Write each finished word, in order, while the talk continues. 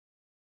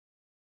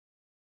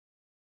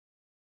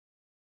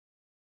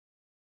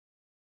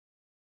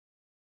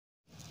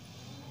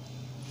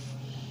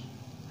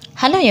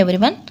Hello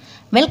everyone,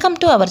 welcome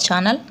to our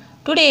channel.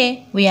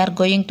 Today we are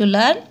going to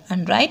learn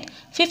and write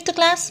 5th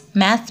class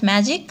Maths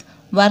Magic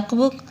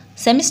Workbook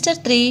Semester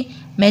 3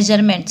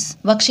 Measurements.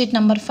 Worksheet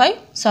number 5,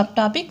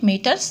 subtopic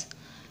meters.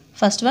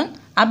 First one,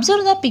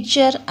 observe the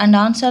picture and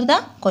answer the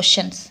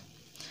questions.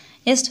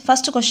 Yes,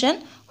 first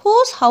question,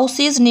 whose house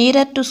is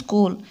nearer to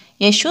school?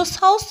 Yeshu's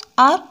house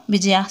or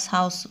Vijaya's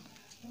house?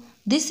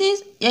 This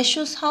is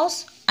Yeshu's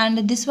house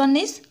and this one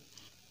is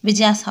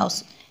Vijaya's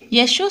house.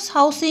 Yeshu's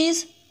house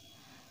is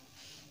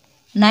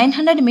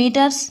 900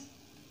 meters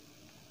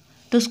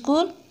to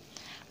school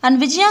and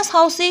Vijaya's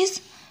house is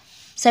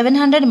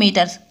 700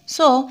 meters.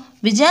 So,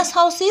 Vijaya's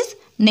house is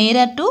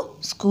nearer to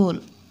school.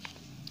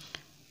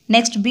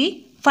 Next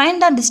B,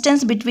 find the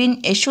distance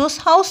between Yeshu's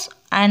house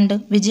and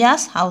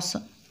Vijaya's house.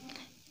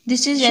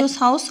 This is Yeshu's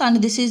house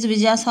and this is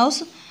Vijaya's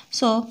house.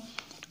 So,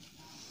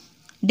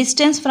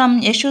 distance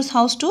from Yeshu's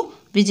house to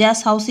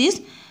Vijaya's house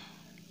is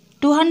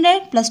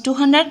 200 plus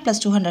 200 plus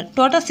 200.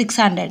 Total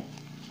 600.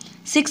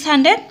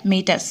 600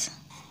 meters.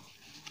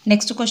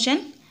 Next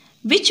question.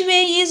 Which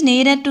way is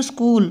nearer to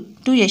school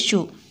to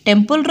Yeshu?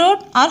 Temple Road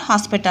or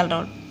Hospital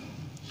Road?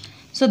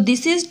 So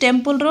this is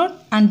Temple Road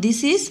and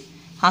this is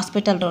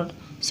Hospital Road.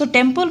 So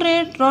Temple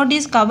Road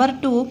is covered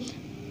to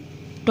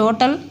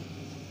total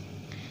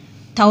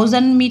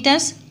 1000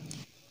 meters.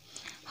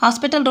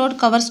 Hospital Road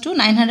covers to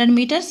 900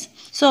 meters.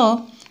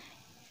 So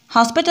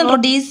Hospital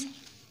Road is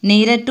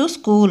nearer to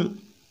school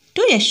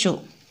to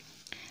Yeshu.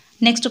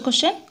 Next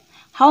question.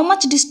 How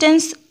much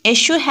distance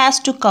Yeshu has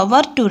to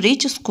cover to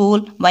reach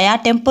school via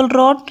Temple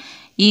Road?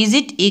 Is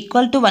it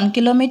equal to 1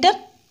 kilometer?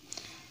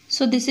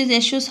 So this is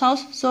Yeshu's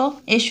house. So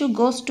Yeshu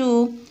goes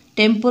to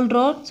Temple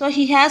Road. So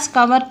he has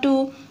covered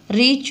to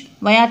reach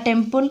via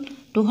Temple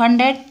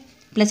 200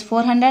 plus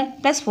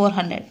 400 plus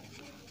 400.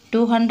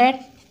 200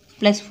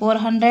 plus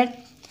 400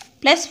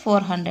 plus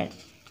 400.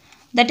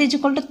 That is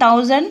equal to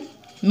 1000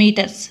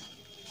 meters.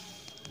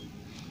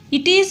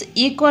 It is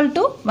equal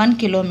to 1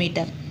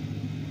 kilometer.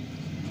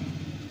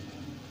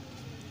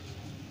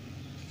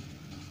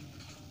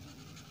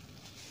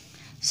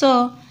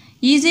 So,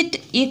 is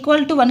it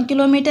equal to 1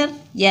 kilometer?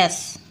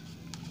 Yes.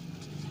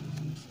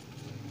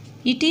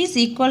 It is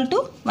equal to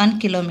 1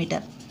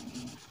 kilometer.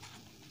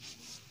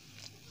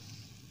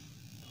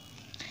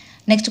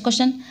 Next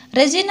question.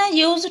 Regina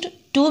used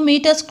 2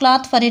 meters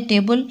cloth for a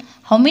table.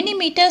 How many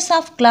meters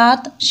of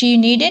cloth she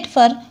needed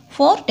for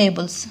 4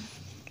 tables?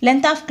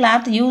 Length of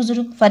cloth used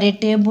for a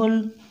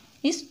table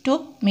is 2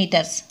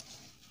 meters.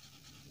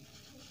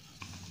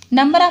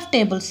 Number of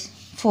tables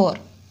 4.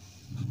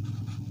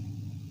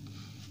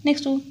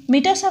 Next,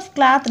 meters of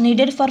cloth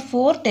needed for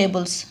 4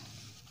 tables.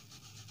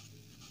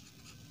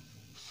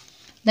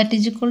 That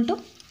is equal to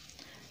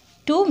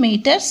 2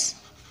 meters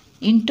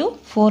into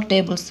 4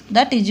 tables.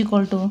 That is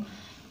equal to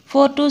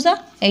 4 2s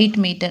are 8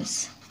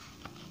 meters.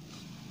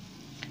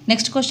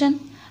 Next question.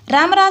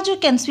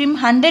 Ramaraju can swim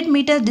 100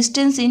 meters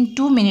distance in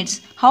 2 minutes.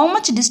 How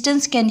much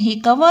distance can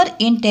he cover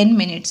in 10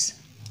 minutes?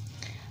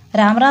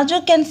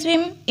 Ramaraju can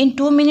swim in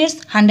 2 minutes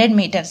 100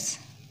 meters.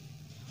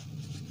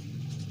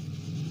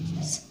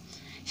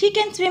 He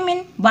can swim in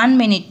 1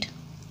 minute.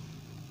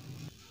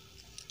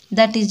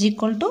 That is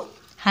equal to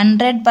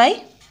 100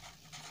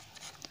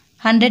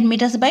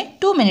 meters by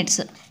 2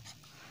 minutes.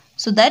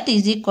 So that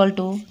is equal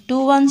to 2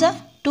 1s are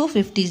 2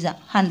 50s are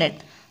 100.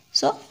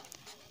 So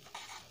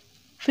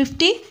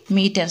 50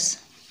 meters.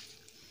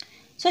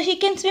 So he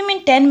can swim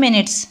in 10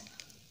 minutes.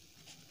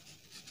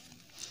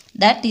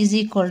 That is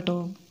equal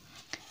to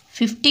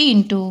 50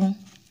 into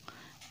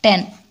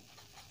 10.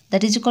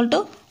 That is equal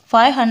to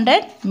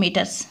 500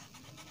 meters.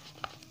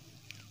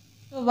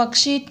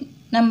 Worksheet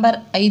number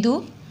 5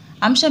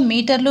 అంశం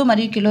మీటర్లు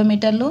మరియు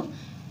కిలోమీటర్లు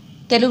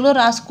తెలుగులో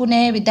రాసుకునే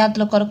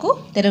విద్యార్థుల కొరకు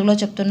తెలుగులో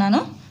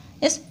చెప్తున్నాను.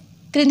 ఎస్,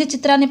 క్రింది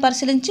చిత్రాన్ని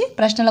పరిశీలించి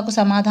ప్రశ్నలకు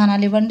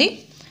సమాధానాలు ఇవ్వండి.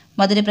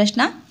 మొదటి ప్రశ్న,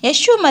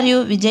 యశు మరియు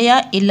విజయ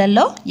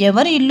ఇళ్లలో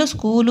ఎవరి ఇల్లు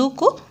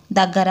స్కూలుకు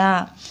దగ్గర?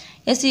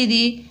 ఎస్,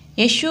 ఇది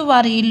యశు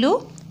వారి ఇల్లు,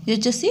 ఇది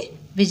వచ్చేసి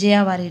విజయ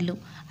వారి ఇల్లు.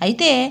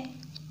 అయితే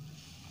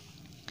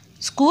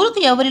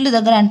స్కూల్కు ఎవరి ఇల్లు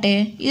దగ్గర అంటే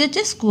ఇది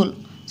వచ్చేసి స్కూల్.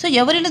 సో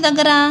ఎవరి ఇల్లు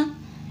దగ్గర?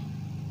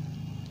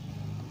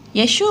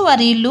 యశు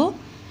వారి ఇల్లు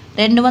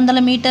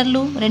 200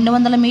 మీటర్లు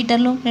 200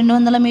 మీటర్లు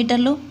 200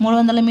 మీటర్లు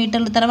 300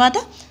 మీటర్ల తర్వాత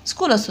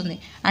స్కూల్ వస్తుంది.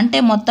 అంటే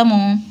మొత్తము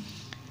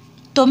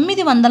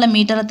 900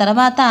 మీటర్ల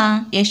తర్వాత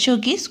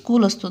యశుకి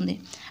స్కూల్ వస్తుంది.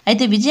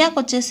 అయితే విజయకు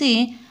వచ్చేసి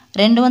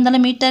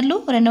 200 మీటర్లు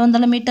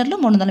 200 మీటర్లు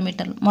 300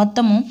 మీటర్లు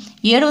మొత్తము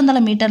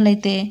 700 మీటర్లు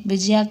అయితే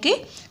విజయకి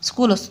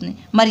స్కూల్ వస్తుంది.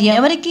 మరి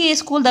ఎవరికి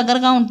స్కూల్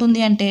దగ్గరగా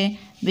ఉంటుంది అంటే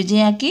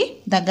విజయకి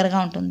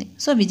దగ్గరగా ఉంటుంది.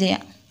 సో విజయ.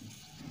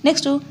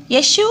 నెక్స్ట్,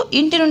 యశు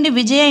ఇంటి నుండి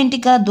విజయ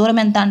ఇంటికి గల దూరం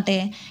ఎంత అంటే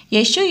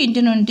యశు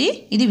ఇంటి నుండి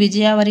ఇది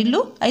విజయ వారి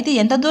ఇల్లు. అయితే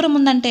ఎంత దూరం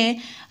ఉందంటే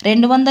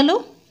 200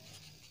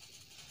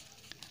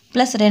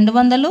 plus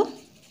 200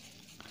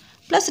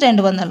 plus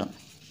 200.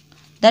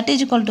 That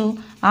is equal to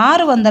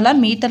 600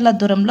 మీటర్ల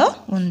దూరంలో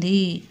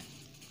ఉంది.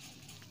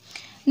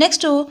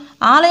 నెక్స్ట్,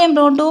 ఆలయం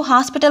రోడ్డు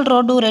హాస్పిటల్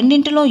రోడ్డు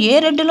రెండింటిలో ఏ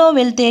రోడ్డులో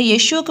వెళ్తే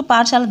యశుకి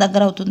పాఠశాల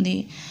దగ్గర అవుతుంది?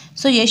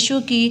 సో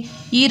యశుకి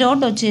ఈ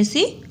రోడ్డు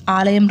వచ్చేసి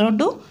ఆలయం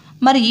రోడ్డు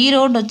మరి ఈ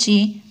రోడ్ వచ్చి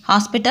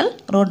హాస్పిటల్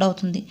రోడ్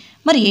అవుతుంది.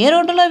 మరి ఏ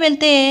రోడ్డులో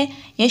వెళ్తే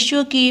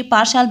యశ్యుకి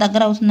పాఠశాల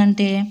దగ్గర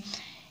అవుతుందంటే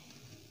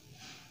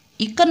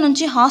ఇక్కడ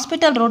నుంచి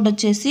హాస్పిటల్ రోడ్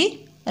వచ్చేసి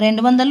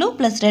 200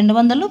 +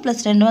 200 +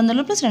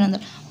 200 + 200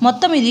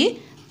 మొత్తం ఇది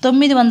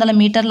 900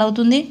 మీటర్లు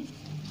అవుతుంది.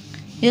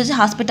 ఇది వచ్చి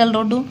హాస్పిటల్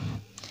రోడ్డు.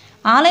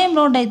 ఆలయం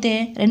రోడ్ అయితే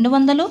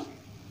 200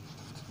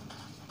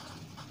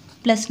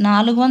 +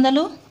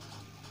 400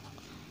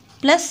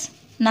 +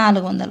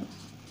 400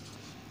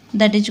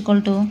 దట్ ఈజ్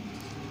ఈక్వల్ టు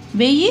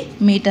 1000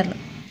 మీటర్లు.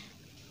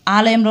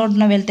 ఆలయం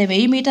రోడ్డున వెళ్తే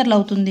 1000 మీటర్లు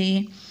అవుతుంది.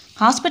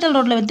 హాస్పిటల్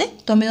రోడ్లో వెళ్తే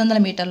 900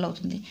 మీటర్లు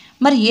అవుతుంది.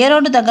 మరి ఏ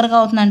రోడ్డు దగ్గరగా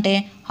అవుతుందంటే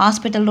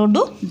హాస్పిటల్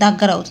రోడ్డు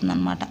దగ్గర అవుతుంది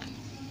అన్నమాట.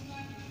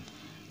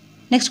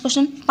 నెక్స్ట్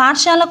క్వశ్చన్,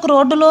 పాఠశాలకు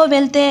రోడ్డులో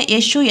వెళ్తే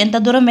యశ్యు ఎంత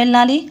దూరం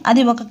వెళ్ళాలి?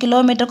 అది 1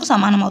 కిలోమీటర్కు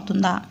సమానం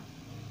అవుతుందా?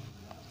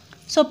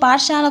 సో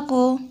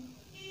పాఠశాలకు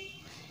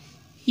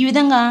ఈ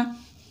విధంగా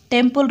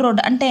టెంపుల్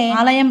రోడ్ అంటే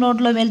ఆలయం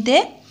రోడ్లో వెళ్తే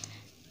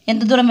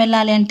ఎంత దూరం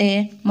వెళ్ళాలి అంటే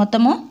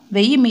మొత్తము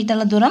 1000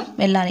 మీటర్ల దూరం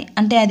వెళ్ళాలి.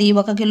 అంటే అది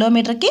 1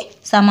 కిలోమీటర్కి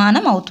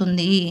సమానం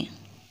అవుతుంది.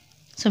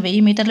 సో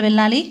 1000 మీటర్లు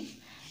వెళ్ళాలి,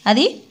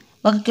 అది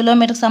 1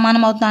 కిలోమీటర్కి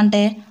సమానం అవుతుందా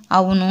అంటే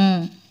అవును,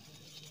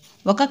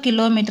 1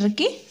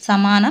 కిలోమీటర్కి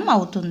సమానం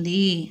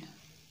అవుతుంది.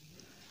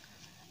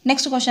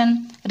 నెక్స్ట్ క్వశ్చన్,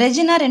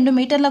 రెజినా 2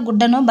 మీటర్ల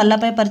గుడ్డను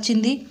బల్లపై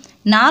పరిచింది.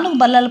 4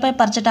 బల్లలపై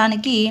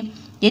పరచడానికి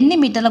ఎన్ని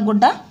మీటర్ల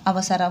గుడ్డ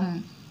అవసరం?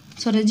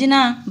 సో రెజినా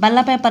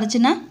బల్లపై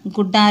పరిచిన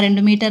గుడ్డ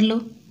 2 మీటర్లు.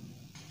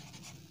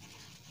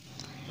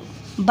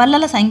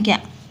 బల్లల సంఖ్య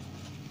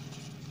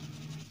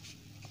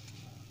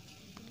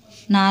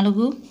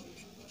 4.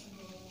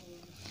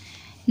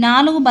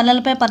 4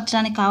 బల్లలపై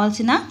పరచడానికి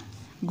కావాల్సిన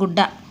గుడ్డ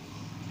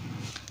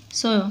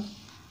సో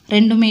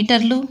 2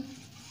 మీటర్లు.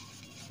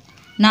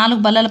 4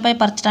 బల్లలపై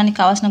పరచడానికి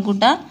కావాల్సిన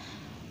గుడ్డ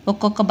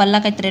ఒక్కొక్క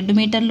బల్లకైతే 2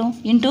 మీటర్లు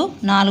ఇంటూ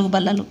 4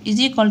 బల్లలు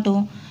ఈజ్ ఈక్వల్ టు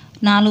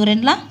 4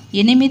 2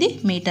 8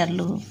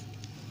 మీటర్లు.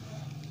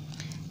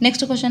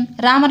 నెక్స్ట్ క్వశ్చన్,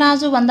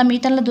 రామరాజు 100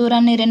 మీటర్ల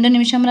దూరాన్ని 2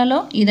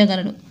 నిమిషములలో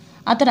ఈదగలడు.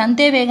 అతడు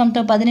అంతే వేగంతో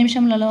 10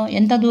 నిమిషములలో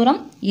ఎంత దూరం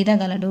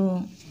ఈదగలడు?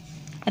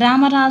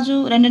 రామరాజు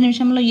 2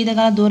 నిమిషంలో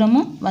ఈదగల దూరము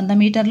 100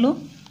 మీటర్లు.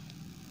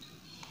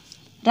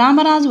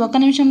 రామరాజు 1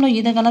 నిమిషంలో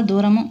ఈదగల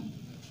దూరము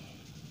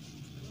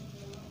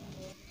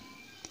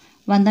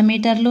 100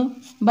 మీటర్లు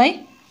బై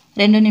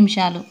 2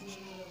 నిమిషాలు.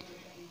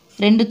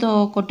 2తో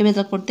కొట్టివేత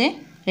కొడితే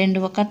 2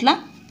 1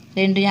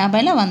 2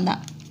 50 100.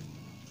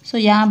 సో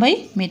 50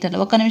 మీటర్లు.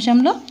 1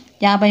 నిమిషంలో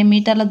 50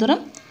 మీటర్ల దూరం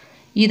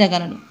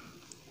ఈదగలడు.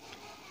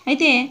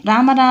 అయితే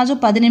రామరాజు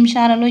 10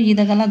 నిమిషాలలో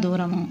ఈదగల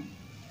దూరము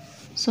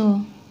సో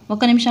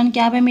 1 నిమిషానికి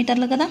 50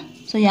 మీటర్లు కదా.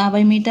 సో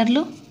 50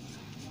 మీటర్లు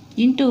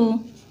ఇంటూ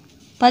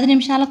 10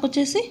 నిమిషాలకు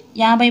వచ్చేసి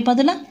 50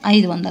 10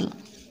 500.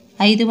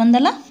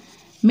 500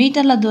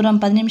 మీటర్ల దూరం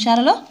 10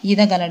 నిమిషాలలో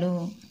ఈదగలడు.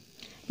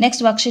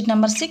 Next worksheet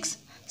number 6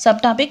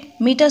 sub topic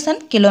metres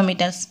and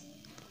kilometres.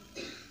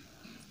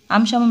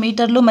 అంశము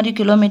మీటర్లు మరియు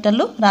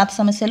కిలోమీటర్లు. రాత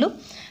సమస్యలు.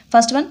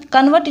 First one,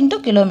 convert into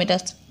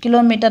kilometres.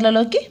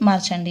 కిలోమీటర్లలోకి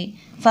మార్చండి.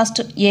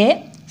 First A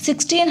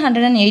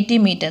 1680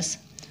 meters.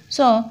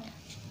 So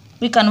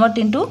we convert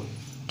into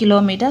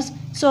kilometers.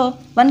 So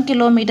 1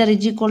 kilometer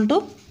is equal to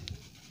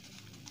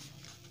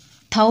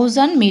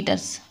 1000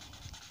 meters.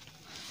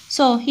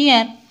 So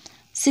here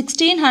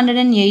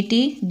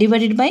 1680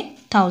 divided by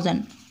 1000,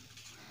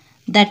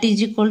 that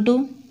is equal to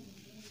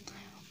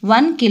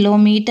 1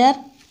 kilometer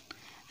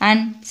and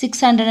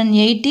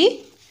 680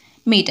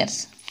 meters.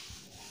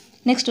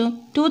 Next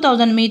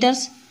 2000 meters.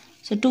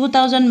 So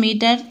 2000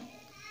 meter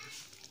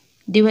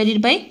divided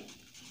by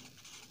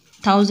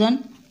 1000,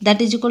 that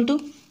is equal to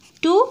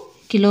 2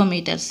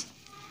 kilometers.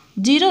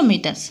 0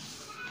 meters.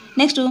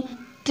 Next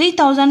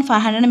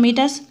 3500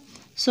 meters.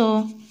 So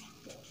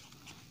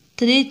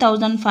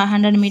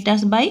 3500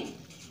 meters by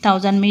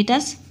 1000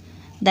 meters,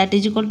 that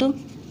is equal to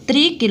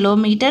 3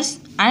 kilometers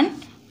and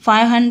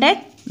 500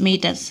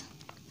 meters.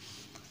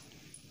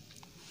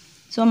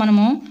 So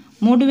మనము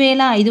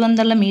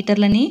 3500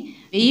 మీటర్లని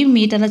 1000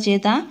 మీటర్ల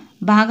చేత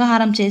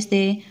భాగహారం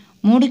చేస్తే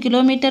 3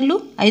 కిలోమీటర్లు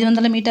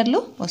 500 మీటర్లు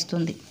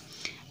వస్తుంది.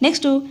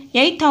 Next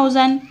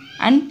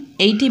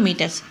 8080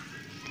 metres.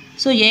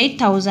 So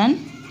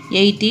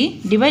 8080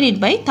 divided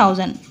by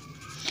 1000,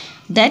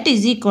 that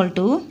is equal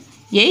to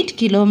 8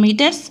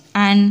 kilometers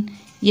and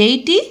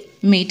 80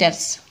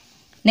 meters.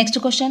 Next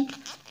question.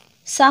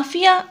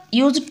 Safia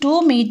used 2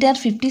 meter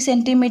 50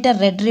 centimeter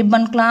red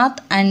ribbon cloth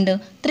and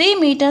 3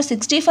 meter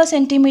 65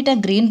 centimeter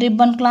green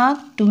ribbon cloth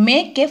to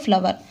make a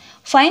flower.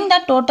 Find the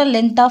total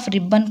length of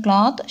ribbon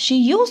cloth she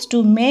used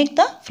to make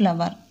the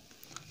flower.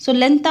 So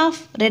length of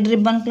red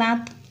ribbon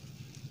cloth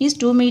is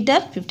 2 meter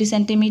 50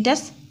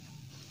 centimeters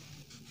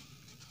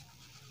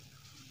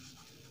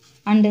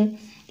and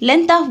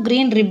length of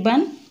green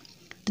ribbon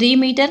 3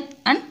 meter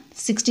and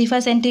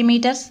 65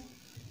 centimeters.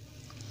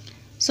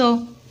 So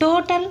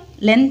total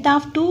length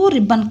of 2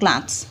 ribbon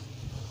cloths.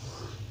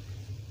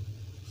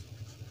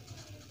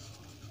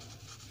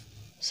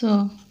 So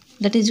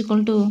that is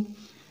equal to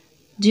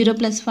 0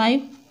 plus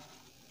 5,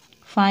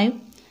 5,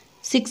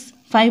 6,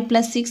 5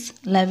 plus 6,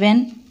 11,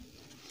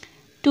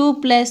 2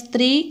 plus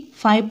 3,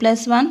 5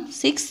 plus 1,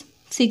 6,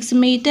 6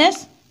 meters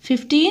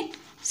 15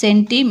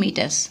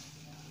 centimetres.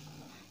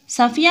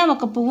 Safia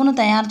ఒక పువ్వును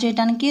తయారు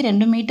చేయడానికి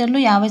 2 మీటర్లు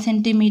 50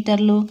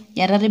 సెంటీమీటర్లు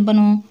ఎర్ర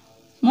ribbon,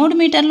 3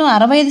 మీటర్లు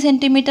 65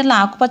 సెంటీమీటర్ల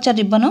ఆకుపచ్చ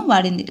రిబ్బను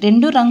వాడింది.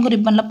 2 రంగు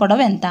రిబ్బన్ల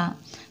పొడవు ఎంత?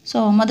 సో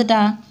మొదట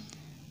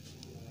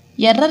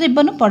ఎర్ర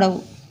రిబ్బను పొడవు,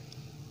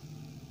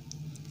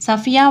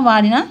 సఫియా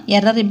వాడిన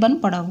ఎర్ర రిబ్బన్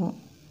పొడవు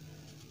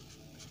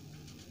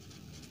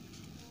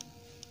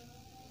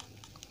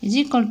ఈజ్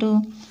ఈక్వల్ టు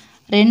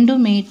 2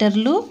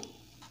 మీటర్లు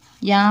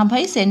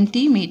 50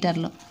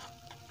 సెంటీమీటర్లు.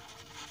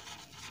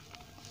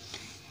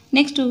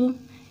 నెక్స్ట్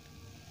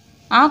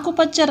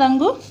ఆకుపచ్చ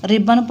రంగు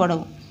రిబ్బన్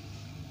పొడవు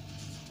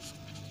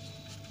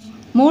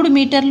 3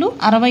 మీటర్లు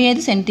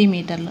 65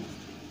 సెంటీమీటర్లు.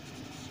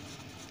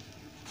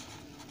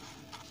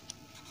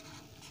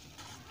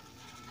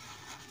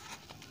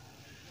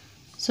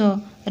 సో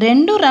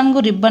 2 రంగు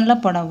రిబ్బన్ల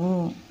పొడవు.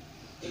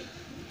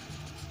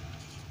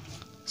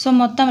 సో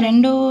మొత్తం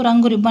 2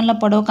 రంగు రిబ్బన్ల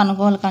పొడవు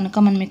కనుగోలు కనుక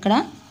మనం ఇక్కడ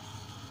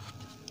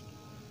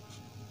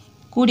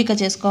కూడిక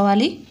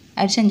చేసుకోవాలి,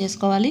 అడిషన్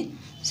చేసుకోవాలి.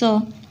 సో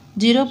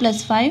 0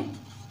 + 5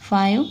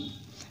 5,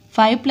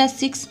 5 +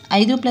 6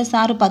 5 +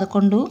 6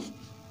 11,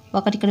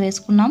 ఒకటి ఇక్కడ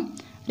వేసుకున్నాం.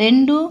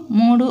 2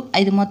 3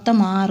 5 మొత్తం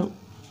 6,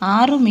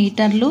 6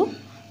 మీటర్లు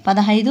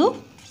 15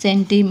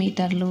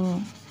 సెంటీమీటర్లు.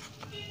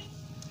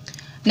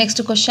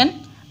 Next question.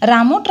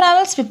 Ramu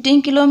travels 15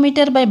 km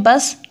by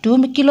bus,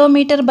 2 km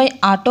by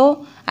auto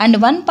and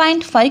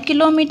 1.5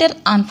 km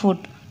on foot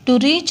to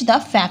reach the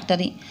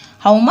factory.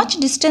 How much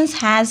distance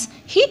has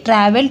he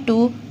travelled to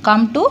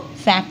come to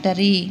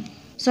factory?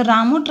 So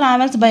Ramu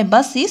travels by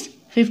bus is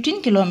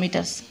 15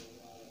 kilometers.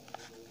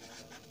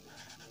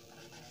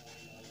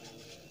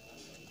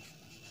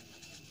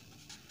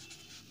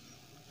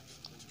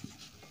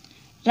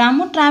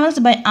 Ramu travels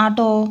by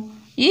auto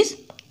is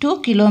 2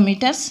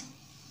 kilometers.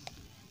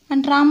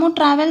 And Ramu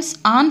travels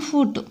on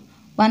foot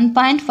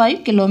 1.5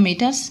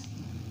 kilometers.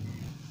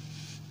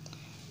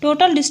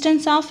 Total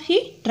distance of he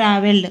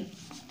travelled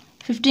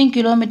 15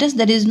 kilometers.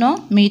 There is no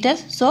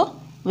meters, so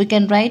we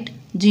can write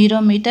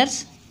 0 meters.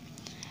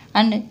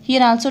 And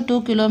here also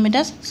 2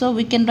 kilometers, so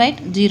we can write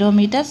 0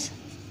 meters.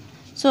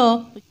 So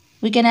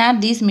we can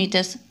add these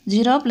meters.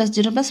 0 +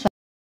 0 + 5.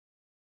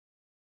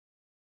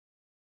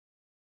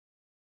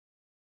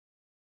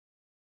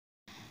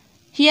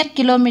 Here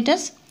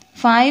kilometers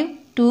 5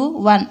 to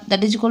 1,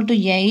 that is equal to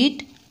 8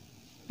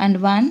 and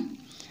 1,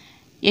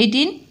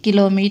 18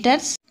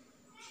 kilometers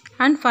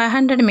and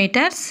 500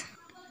 meters.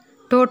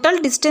 Total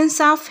distance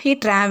of he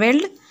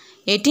travelled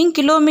 18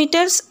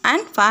 kilometers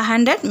and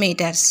 500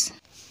 meters.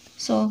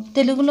 So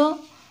తెలుగులో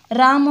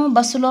రాము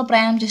బస్సులో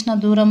ప్రయాణం చేసిన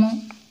దూరము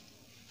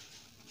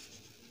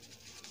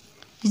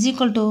is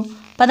equal to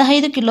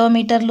 15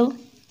 కిలోమీటర్లు.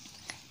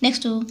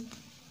 Next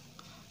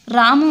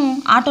రాము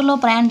ఆటోలో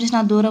ప్రయాణం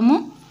చేసిన దూరము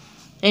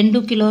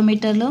 2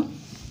 కిలోమీటర్లు.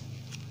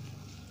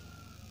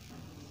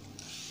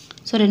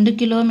 సో 2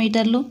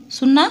 కిలోమీటర్లు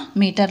 0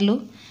 మీటర్లు.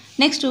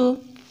 నెక్స్ట్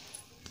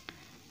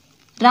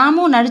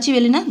రాము నడిచి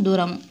వెళ్ళిన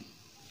దూరము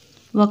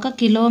 1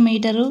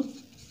 కిలోమీటరు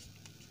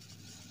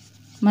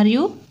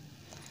మరియు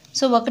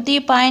సో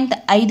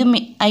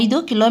 1.5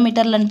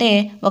 కిలోమీటర్లు అంటే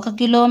 1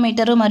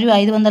 కిలోమీటరు మరియు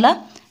 500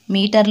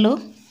 మీటర్లు.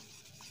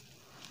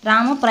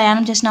 రాము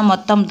ప్రయాణం చేసిన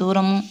మొత్తం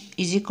దూరము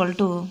ఈజ్ ఈక్వల్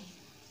టు,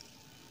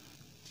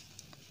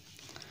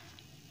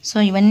 సో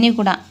ఇవన్నీ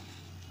కూడా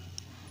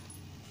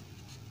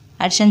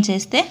అడిషన్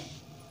చేస్తే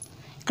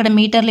ఇక్కడ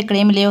మీటర్లు ఇక్కడ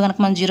ఏమి లేవు కనుక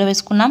మనం 0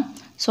 వేసుకున్నాం.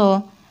 సో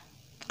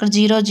ఇక్కడ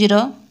 0 0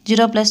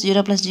 0 +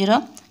 0 + 0,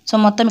 సో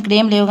మొత్తం ఇక్కడ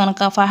ఏం లేవు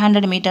కనుక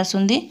 500 మీటర్స్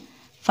ఉంది,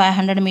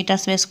 500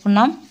 మీటర్స్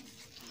వేసుకున్నాం.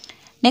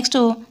 నెక్స్ట్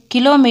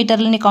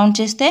కిలోమీటర్లని కౌంట్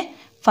చేస్తే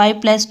 5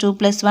 + 2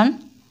 + 1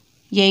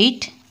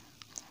 8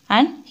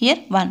 అండ్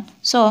హియర్ 1,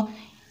 సో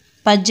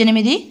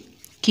 18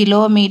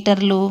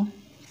 కిలోమీటర్లు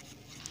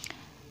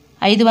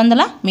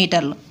 500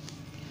 మీటర్లు.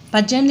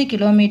 18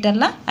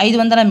 కిలోమీటర్ల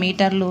 500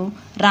 మీటర్లు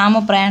రాము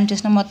ప్రయాణం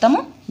చేసిన మొత్తము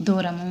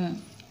దూరము.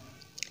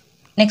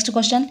 Next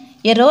question.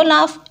 A role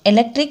of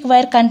electric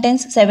wire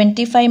contains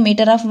 75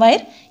 metre of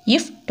wire.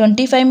 If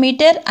 25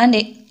 metre and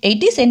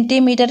 80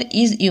 centimetre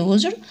is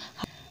used,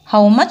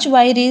 how much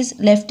wire is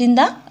left in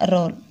the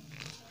role?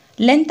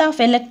 Length of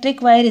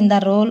electric wire in the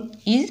role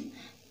is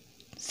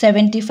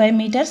 75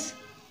 meters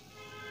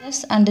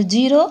and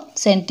 0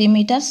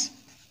 centimeters.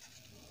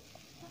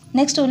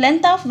 Next,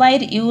 length of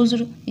wire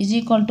used is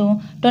equal to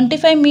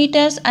 25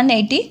 meters and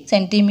 80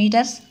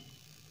 centimeters.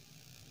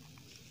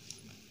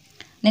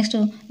 Next,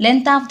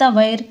 length of the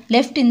wire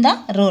left in the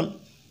roll.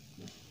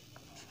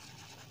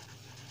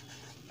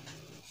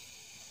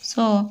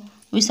 So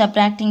we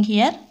subtracting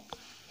here.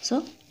 So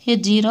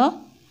here 0.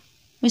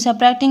 We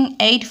subtracting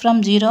 8 from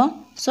 0.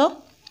 So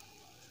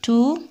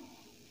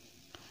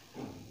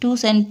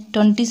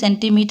 20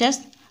 centimeters.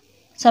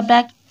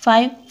 Subtract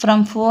 5 from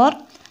 4.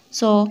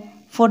 So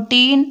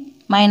 14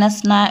 minus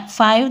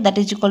 5, that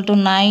is equal to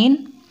 9.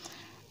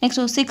 Next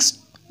 6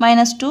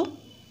 minus 2,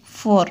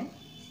 4.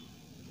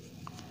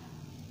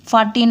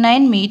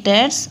 49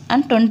 meters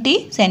and 20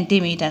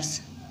 centimeters.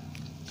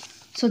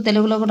 So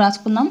తెలుగులో కూడా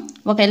రాసుకుందాం.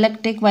 ఒక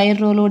electric wire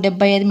రోలు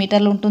 75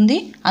 మీటర్లు ఉంటుంది.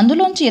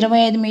 అందులోంచి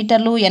 25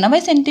 మీటర్లు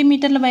 80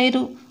 సెంటీమీటర్ల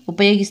wire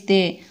ఉపయోగిస్తే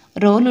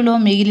రోలులో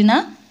మిగిలిన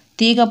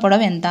తీగ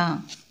పొడవు ఎంత?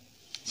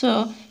 సో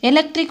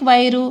ఎలక్ట్రిక్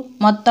వైరు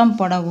మొత్తం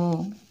పొడవు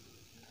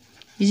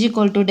 =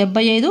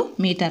 75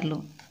 మీటర్లు.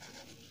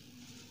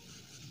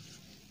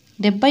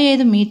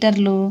 75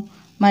 మీటర్లు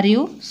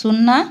మరియు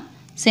 0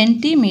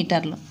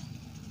 సెంటీమీటర్లు.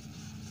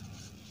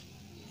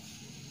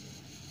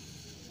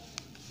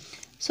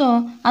 సో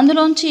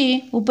అందులోంచి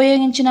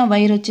ఉపయోగించిన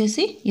వైర్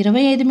వచ్చేసి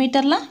 25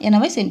 మీటర్ల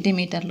 80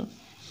 సెంటీమీటర్లు.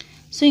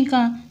 సో ఇంకా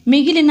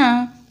మిగిలిన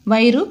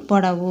వైరు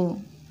పొడవు.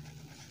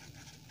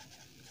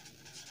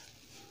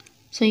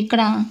 సో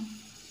ఇక్కడ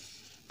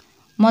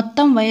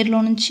మొత్తం వైర్లో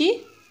నుంచి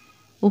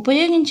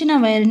ఉపయోగించిన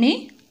వైర్ని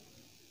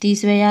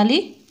తీసివేయాలి.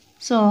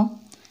 సో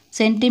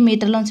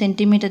సెంటీమీటర్లో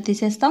సెంటీమీటర్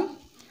తీసేస్తాం.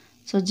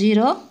 సో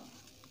 0.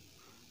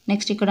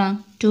 నెక్స్ట్ ఇక్కడ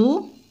 2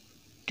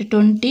 to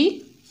 20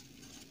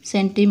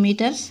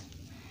 సెంటీమీటర్స్.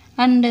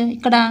 అండ్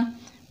ఇక్కడ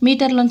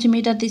మీటర్లోంచి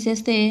మీటర్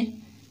తీసేస్తే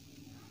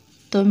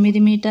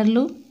 9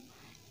 మీటర్లు.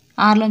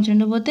 6లోంచి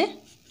 2 పోతే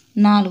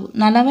 4.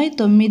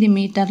 49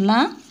 మీటర్ల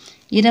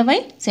 20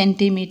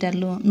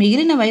 సెంటీమీటర్లు.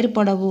 మిగిలిన వైరు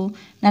పొడవు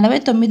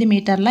 49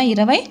 మీటర్ల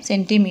 20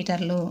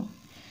 సెంటీమీటర్లు.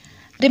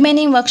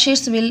 Remaining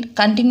worksheets will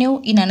continue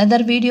in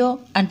another video.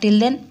 Until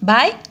then,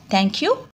 bye. Thank you.